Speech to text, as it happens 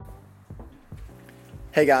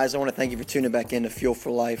Hey guys, I want to thank you for tuning back in to Fuel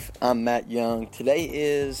for Life. I'm Matt Young. Today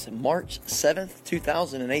is March 7th,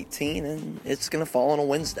 2018, and it's going to fall on a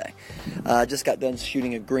Wednesday. I just got done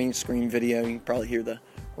shooting a green screen video. You can probably hear the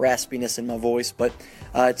raspiness in my voice, but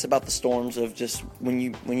it's about the storms of just when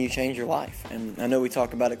you change your life. And I know we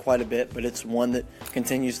talk about it quite a bit, but it's one that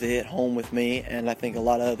continues to hit home with me, and I think a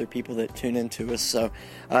lot of other people that tune into us. So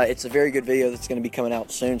it's a very good video that's going to be coming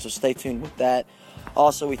out soon, so stay tuned with that.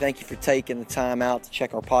 Also, we thank you for taking the time out to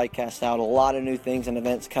check our podcast out. A lot of new things and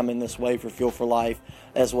events coming this way for Fuel for Life,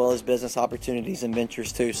 as well as business opportunities and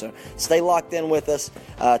ventures too. So stay locked in with us.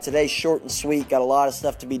 Today's short and sweet. Got a lot of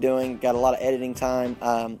stuff to be doing. Got a lot of editing time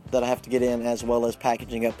that I have to get in, as well as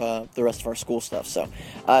packaging up the rest of our school stuff. So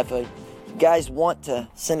if you guys want to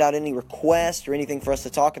send out any requests or anything for us to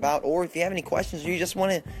talk about, or if you have any questions or you just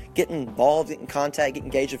want to get involved, get in contact, get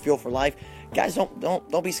engaged with Fuel for Life, guys,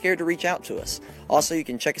 don't be scared to reach out to us. Also, you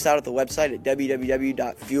can check us out at the website at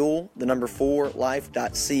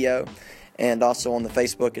www.fuel4life.co, and also on the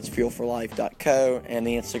Facebook, it's fuelforlife.co, and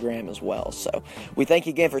the Instagram as well. So we thank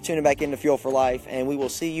you again for tuning back into Fuel for Life, and we will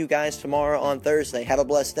see you guys tomorrow on Thursday. Have a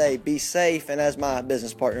blessed day. Be safe, and as my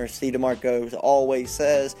business partner, Steve DeMarco, always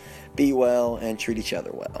says, be well and treat each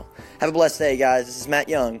other well. Have a blessed day, guys. This is Matt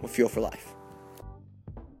Young with Fuel for Life.